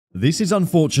This is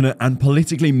unfortunate and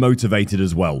politically motivated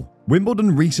as well.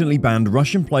 Wimbledon recently banned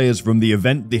Russian players from the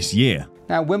event this year.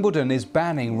 Now, Wimbledon is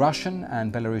banning Russian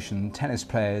and Belarusian tennis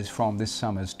players from this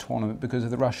summer's tournament because of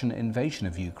the Russian invasion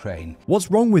of Ukraine. What's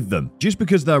wrong with them? Just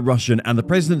because they're Russian and the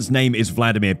president's name is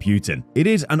Vladimir Putin. It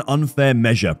is an unfair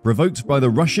measure provoked by the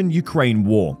Russian-Ukraine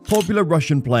war. Popular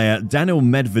Russian player Daniil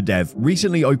Medvedev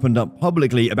recently opened up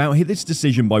publicly about this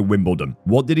decision by Wimbledon.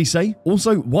 What did he say?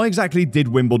 Also, why exactly did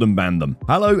Wimbledon ban them?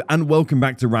 Hello and welcome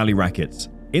back to Rally Rackets.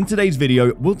 In today's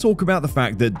video, we'll talk about the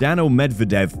fact that Daniil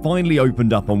Medvedev finally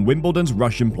opened up on Wimbledon's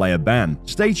Russian player ban.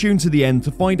 Stay tuned to the end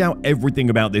to find out everything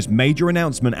about this major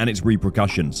announcement and its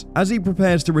repercussions. As he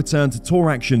prepares to return to tour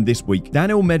action this week,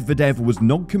 Daniil Medvedev was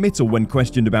non-committal when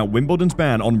questioned about Wimbledon's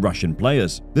ban on Russian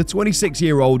players. The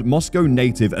 26-year-old Moscow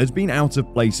native has been out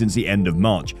of play since the end of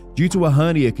March due to a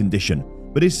hernia condition,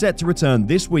 but is set to return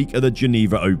this week at the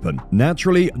Geneva Open.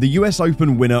 Naturally, the US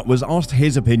Open winner was asked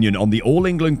his opinion on the All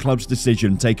England club's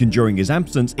decision taken during his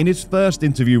absence in his first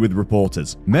interview with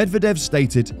reporters. Medvedev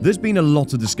stated, "There's been a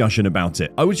lot of discussion about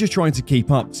it. I was just trying to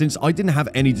keep up since I didn't have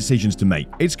any decisions to make.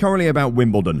 It's currently about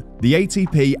Wimbledon, the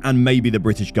ATP, and maybe the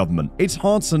British government. It's a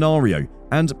hard scenario.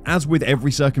 And as with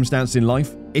every circumstance in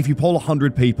life, if you poll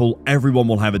 100 people, everyone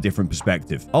will have a different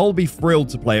perspective. I'll be thrilled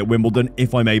to play at Wimbledon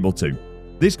if I'm able to.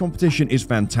 This competition is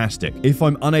fantastic. If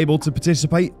I'm unable to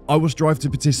participate, I will strive to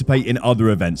participate in other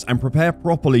events and prepare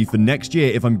properly for next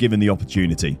year if I'm given the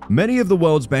opportunity." Many of the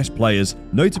world's best players,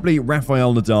 notably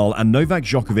Rafael Nadal and Novak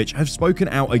Djokovic, have spoken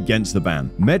out against the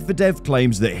ban. Medvedev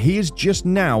claims that he is just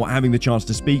now having the chance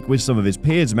to speak with some of his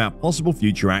peers about possible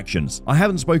future actions. "I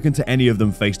haven't spoken to any of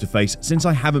them face to face since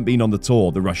I haven't been on the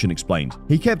tour," the Russian explained.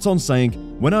 He kept on saying,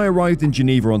 "When I arrived in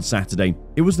Geneva on Saturday,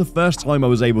 it was the first time I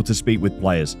was able to speak with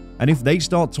players, and if they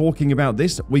start talking about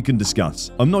this, we can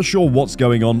discuss. I'm not sure what's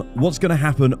going on, what's going to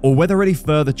happen, or whether any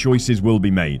further choices will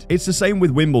be made. It's the same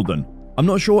with Wimbledon. I'm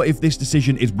not sure if this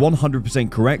decision is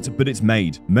 100% correct, but it's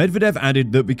made." Medvedev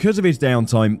added that because of his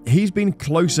downtime, he's been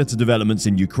closer to developments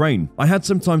in Ukraine. "I had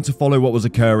some time to follow what was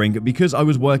occurring because I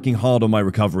was working hard on my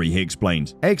recovery," he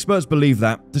explained. Experts believe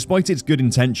that, despite its good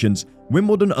intentions,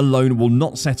 Wimbledon alone will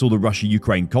not settle the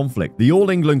Russia-Ukraine conflict. The All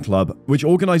England club, which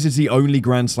organizes the only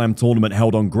Grand Slam tournament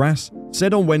held on grass,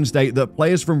 said on Wednesday that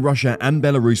players from Russia and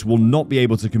Belarus will not be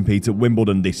able to compete at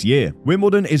Wimbledon this year.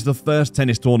 Wimbledon is the first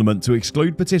tennis tournament to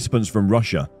exclude participants from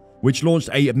Russia, which launched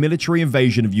a military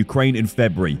invasion of Ukraine in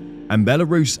February, and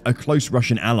Belarus, a close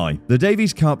Russian ally. The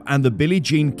Davis Cup and the Billie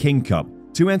Jean King Cup,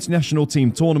 two international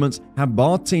team tournaments, have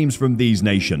barred teams from these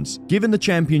nations. Given the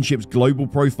championship's global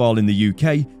profile in the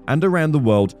UK and around the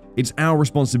world, it's our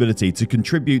responsibility to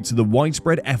contribute to the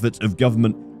widespread efforts of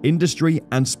government, industry,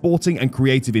 and sporting and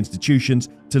creative institutions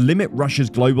to limit Russia's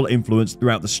global influence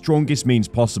throughout the strongest means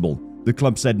possible," the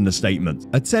club said in a statement.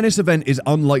 A tennis event is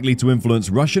unlikely to influence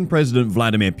Russian President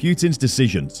Vladimir Putin's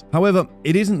decisions. However,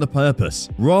 it isn't the purpose.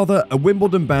 Rather, a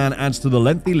Wimbledon ban adds to the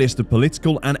lengthy list of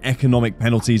political and economic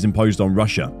penalties imposed on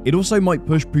Russia. It also might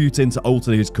push Putin to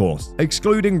alter his course.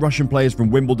 Excluding Russian players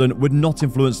from Wimbledon would not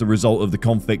influence the result of the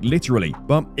conflict literally,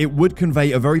 but it would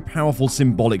convey a very powerful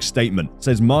symbolic statement,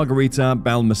 says Margarita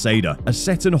Balmaceda, a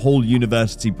Seton Hall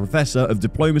University professor of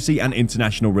diplomacy and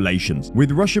international relations.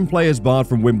 With Russian players barred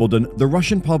from Wimbledon, the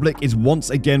Russian public is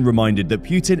once again reminded that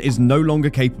Putin is no longer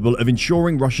capable of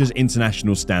ensuring Russia's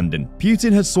international standing.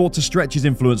 Putin has sought to stretch his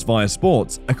influence via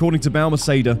sports, according to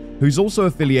Balmaceda, who's also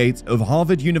affiliate of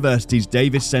Harvard University's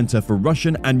Davis Center for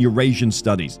Russian and Eurasian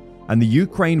Studies and the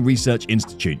Ukraine Research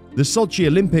Institute. The Sochi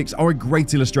Olympics are a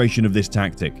great illustration of this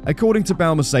tactic. According to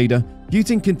Balmaceda,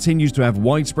 Putin continues to have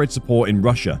widespread support in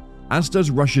Russia, as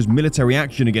does Russia's military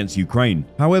action against Ukraine.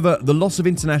 However, the loss of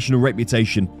international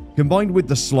reputation, combined with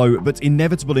the slow but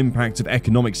inevitable impact of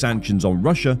economic sanctions on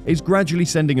Russia, is gradually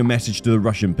sending a message to the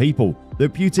Russian people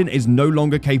that Putin is no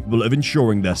longer capable of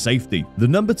ensuring their safety. The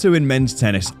number 2 in men's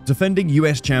tennis, defending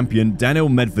US champion Daniil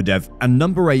Medvedev, and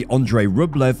number 8 Andrei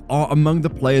Rublev are among the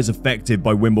players affected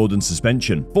by Wimbledon's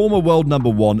suspension. Former world number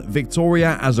 1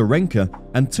 Victoria Azarenka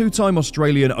and two-time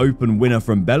Australian Open winner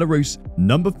from Belarus,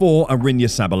 number 4 Aryna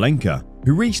Sabalenka,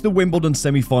 who reached the Wimbledon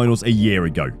semi-finals a year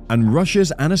ago, and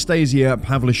Russia's Anastasia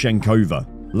Pavlyuchenkova,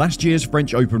 last year's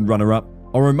French Open runner-up,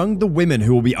 are among the women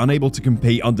who will be unable to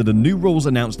compete under the new rules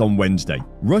announced on Wednesday.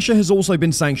 Russia has also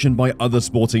been sanctioned by other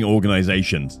sporting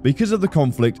organizations. Because of the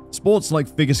conflict, sports like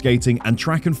figure skating and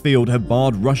track and field have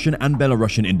barred Russian and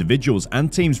Belarusian individuals and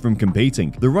teams from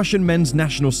competing. The Russian men's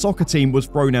national soccer team was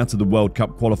thrown out of the World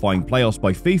Cup qualifying playoffs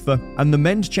by FIFA, and the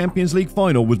men's Champions League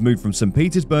final was moved from St.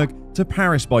 Petersburg to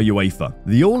Paris by UEFA.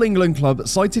 The All England club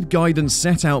cited guidance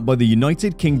set out by the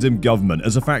United Kingdom government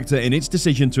as a factor in its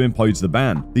decision to impose the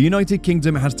ban. The United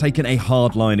Kingdom has taken a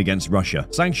hard line against Russia,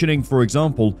 sanctioning, for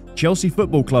example, Chelsea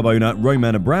Football Club owner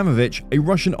Roman Abramovich, a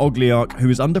Russian oligarch who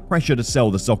is under pressure to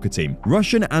sell the soccer team.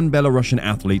 Russian and Belarusian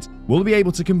athletes will be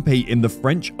able to compete in the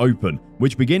French Open,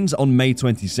 which begins on May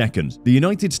 22nd. The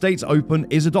United States Open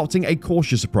is adopting a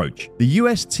cautious approach. The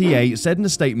USTA said in a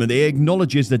statement that it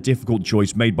acknowledges the difficult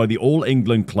choice made by the All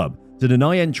England club to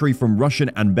deny entry from Russian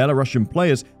and Belarusian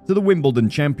players to the Wimbledon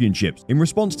Championships in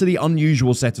response to the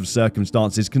unusual set of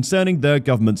circumstances concerning their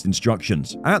government's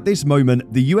instructions. At this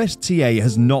moment, the USTA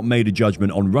has not made a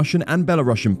judgment on Russian and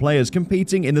Belarusian players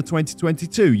competing in the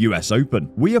 2022 US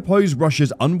Open. We oppose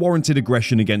Russia's unwarranted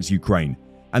aggression against Ukraine,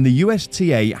 and the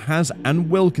USTA has and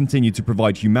will continue to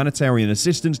provide humanitarian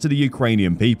assistance to the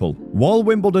Ukrainian people. While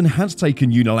Wimbledon has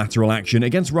taken unilateral action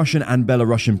against Russian and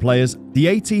Belarusian players, the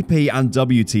ATP and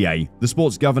WTA, the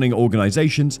sport's governing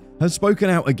organizations, have spoken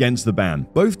out against the ban.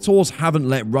 Both tours haven't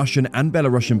let Russian and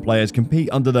Belarusian players compete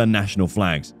under their national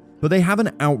flags, but they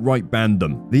haven't outright banned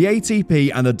them. The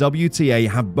ATP and the WTA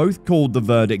have both called the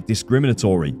verdict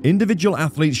discriminatory. Individual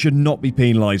athletes should not be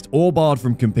penalized or barred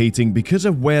from competing because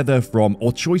of where they're from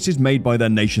or choices made by their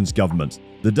nation's government,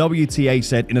 the WTA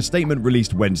said in a statement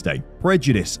released Wednesday.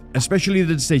 Prejudice, especially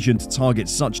the decision to target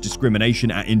such discrimination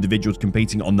at individuals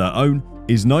competing on their own,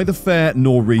 is neither fair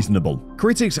nor reasonable.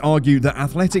 Critics argue that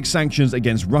athletic sanctions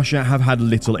against Russia have had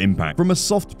little impact. From a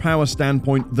soft power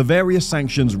standpoint, the various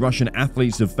sanctions Russian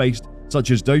athletes have faced,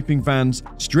 such as doping bans,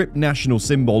 stripped national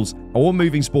symbols, or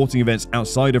moving sporting events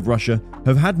outside of Russia,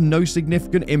 have had no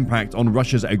significant impact on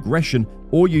Russia's aggression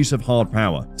or use of hard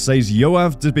power, says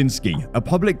Yoav Dubinsky, a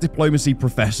public diplomacy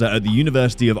professor at the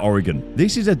University of Oregon.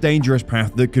 This is a dangerous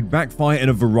path that could backfire in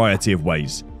a variety of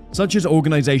ways, such as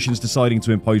organizations deciding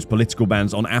to impose political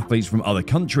bans on athletes from other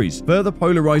countries, further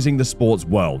polarizing the sports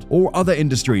world, or other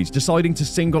industries deciding to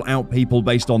single out people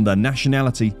based on their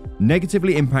nationality,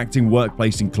 negatively impacting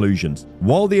workplace inclusions.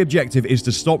 While the objective is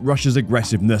to stop Russia's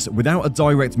aggressiveness without a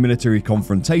direct military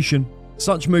confrontation,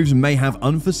 such moves may have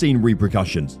unforeseen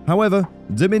repercussions. However,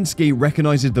 Dubinsky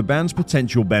recognizes the ban's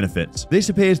potential benefits. This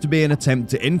appears to be an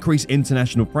attempt to increase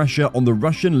international pressure on the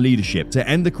Russian leadership to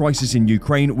end the crisis in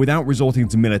Ukraine without resorting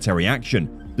to military action,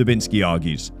 Dubinsky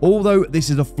argues. Although this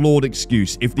is a flawed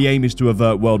excuse if the aim is to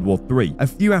avert World War III, a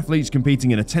few athletes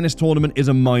competing in a tennis tournament is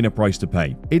a minor price to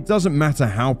pay. It doesn't matter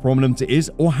how prominent it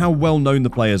is or how well known the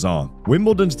players are.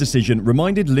 Wimbledon's decision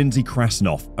reminded Lindsay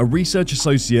Krasnoff, a research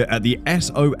associate at the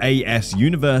SOAS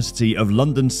University of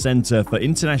London Centre for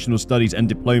International Studies and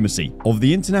Diplomacy, of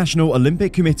the International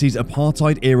Olympic Committee's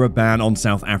apartheid-era ban on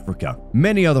South Africa.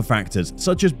 Many other factors,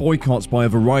 such as boycotts by a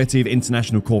variety of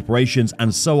international corporations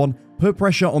and so on, put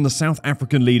pressure on the South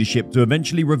African leadership to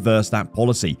eventually reverse that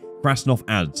policy. Krasnoff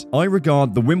adds, "I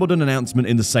regard the Wimbledon announcement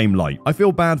in the same light. I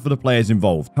feel bad for the players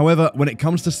involved. However, when it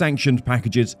comes to sanctioned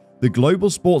packages, the global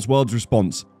sports world's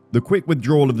response, the quick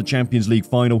withdrawal of the Champions League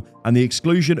final, and the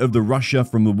exclusion of the Russia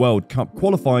from the World Cup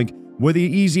qualifying were the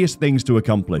easiest things to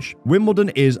accomplish.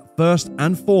 Wimbledon is, first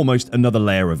and foremost, another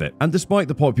layer of it. And despite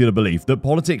the popular belief that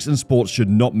politics and sports should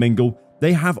not mingle,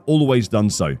 they have always done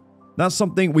so. That's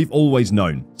something we've always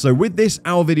known. So with this,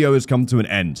 our video has come to an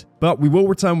end, but we will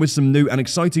return with some new and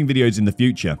exciting videos in the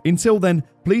future. Until then,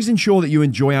 please ensure that you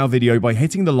enjoy our video by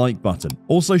hitting the like button.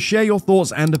 Also, share your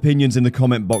thoughts and opinions in the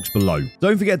comment box below.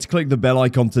 Don't forget to click the bell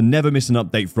icon to never miss an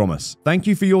update from us. Thank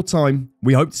you for your time.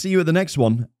 We hope to see you at the next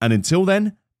one, and until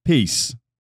then, peace.